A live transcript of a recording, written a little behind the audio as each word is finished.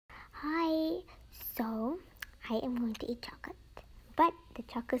Hi, so I am going to eat chocolate, but the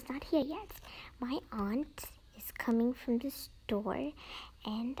chocolate's not here yet. My aunt is coming from the store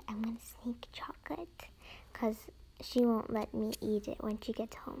and I'm going to sneak chocolate because she won't let me eat it when she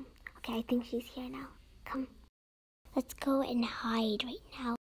gets home. Okay, I think she's here now. Come, let's go and hide right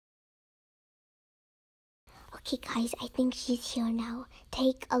now. Okay guys, I think she's here now.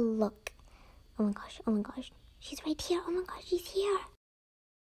 Take a look. Oh my gosh, she's right here. Oh my gosh, she's here.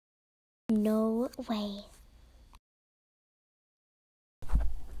 No way.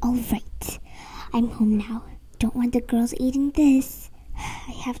 Alright, I'm home now. Don't want the girls eating this.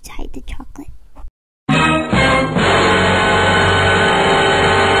 I have to hide the chocolate.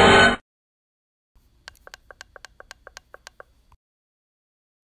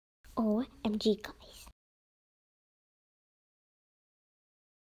 OMG guys.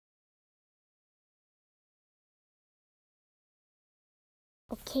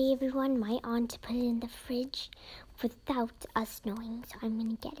 Okay everyone, my aunt put it in the fridge without us knowing, so I'm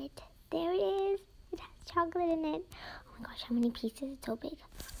gonna get it. There it is. It has chocolate in it. Oh my gosh, how many pieces? It's so big.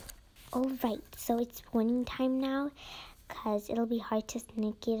 Alright, so it's morning time now because it'll be hard to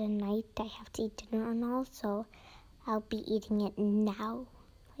sneak it at night. I have to eat dinner and all, so I'll be eating it now.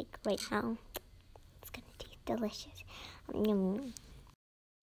 Like right now. It's gonna taste delicious. Yum.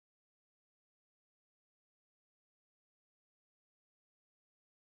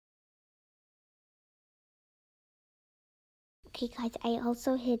 Okay guys, I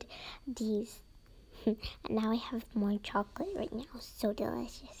also hid these. And now I have more chocolate right now. So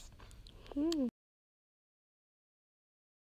delicious.